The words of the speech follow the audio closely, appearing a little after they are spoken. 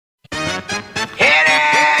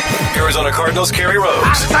Arizona Cardinals Kerry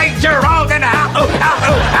Rhodes. St. Jerome in the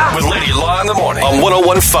house. With Lady Law in the morning on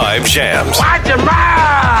 101.5 Jams. Watch your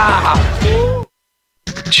mouth.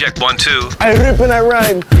 Check 1, 2. I rip and I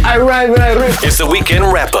rhyme. I rhyme and I rip. It's the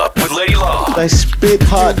weekend wrap up with Lady Law. I spit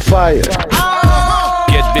hot fire.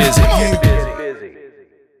 Get busy. Get busy.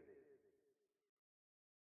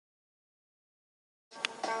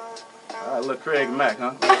 Little Craig Mack,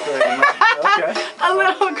 huh? Craig Mack. Okay. A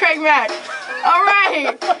little Craig Mack. All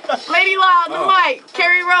right. Lady Law on the mic.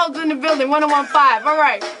 Kerry Rhodes in the building, 101.5. All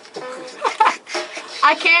right.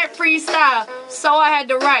 I can't freestyle, so I had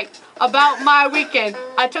to write about my weekend.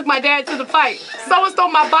 I took my dad to the fight. Someone stole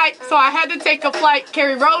my bike, so I had to take a flight.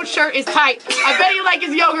 Kerry Rhodes' shirt is tight. I bet he like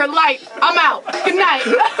his yogurt light. I'm out. Good night.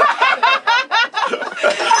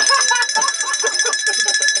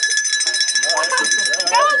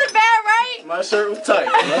 That wasn't bad, right? My shirt was tight.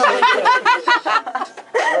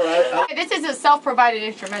 All right. This is a self-provided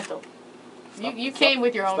instrumental. You came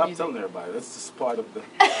with your own music. Stop telling everybody. That's just part of the...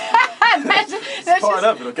 that's part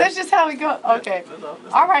of it, okay? That's just how we go. Okay.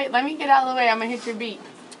 All right, let me get out of the way. I'm going to hit your beat.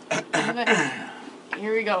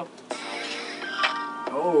 Here we go.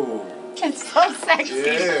 Oh. It's so sexy.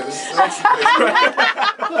 Yeah, it's sexy.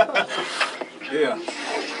 Yeah.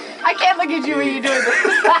 I can't look at you when you're doing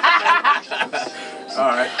this. All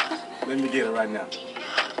right. Let me get it right now.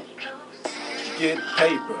 Get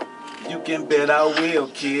paper. You can bet I will,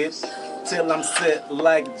 kids. Till I'm set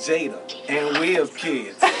like Jada and Will's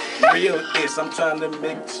kids. Real ish, I'm trying to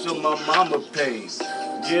make sure my mama pays.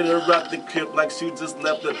 Get her out the crib like she just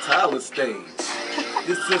left the Tyler stage.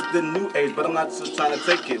 This is the new age, but I'm not just trying to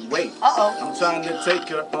take it. Wait, I'm trying to take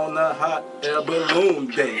her on a hot air balloon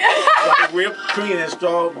date. Like whipped cream and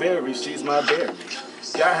strawberry, she's my berry.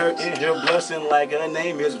 Got her in here blushing like her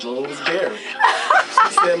name is Roseberry.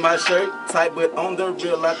 She said my shirt tight, but on the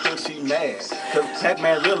real I think she mad. Cause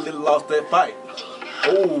Pac-Man really lost that fight.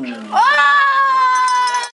 Oh.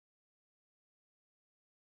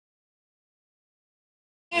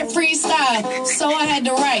 Freestyle, so I had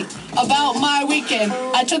to write about my weekend.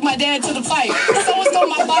 I took my dad to the fight. Someone stole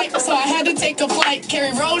my bike, so I had to take a flight.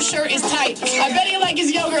 Kerry Rhodes' shirt is tight. I bet he like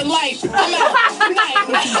his yogurt light. I'm out. Good night. I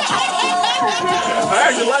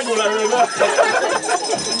actually like what I heard that.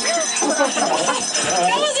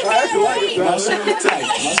 That wasn't bad, right? My shirt is tight.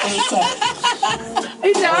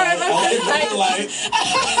 He said, all right, my shirt is tight.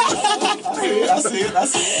 I see it.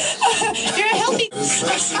 You're healthy.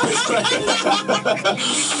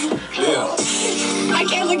 Yeah. I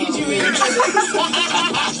can't look at you when you're doing this.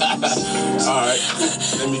 All right,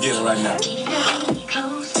 let me get it right now.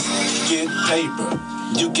 Get paper.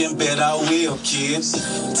 You can bet I will, kids.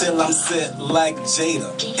 Till I'm set like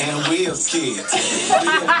Jada and Will's kids.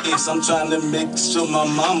 Real ish, I'm trying to make sure my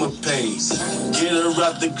mama pays. Get her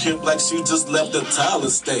out the crib like she just left the Tyler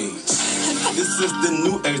stage. This is the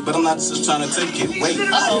new age, but I'm not just trying to take it. Wait,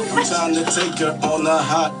 I'm trying to take her on a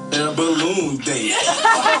hot air balloon date.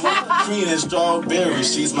 Cream and strawberry,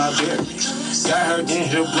 she's my berry. Got her in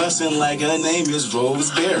here blushing like her name is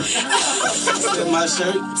Roseberry. Said my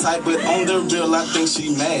shirt tight, but on the real I think she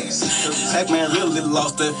mad. Cause Pac-Man really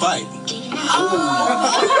lost that fight.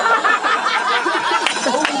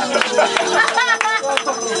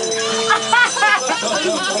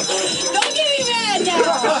 Don't get me mad now.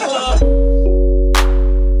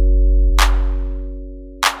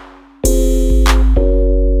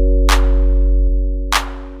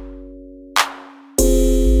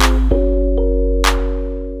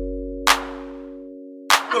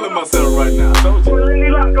 Feeling myself right now. Well, let me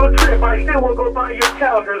not go trip. I still will go buy your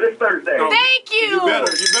calendar this Thursday. Thank you. You better.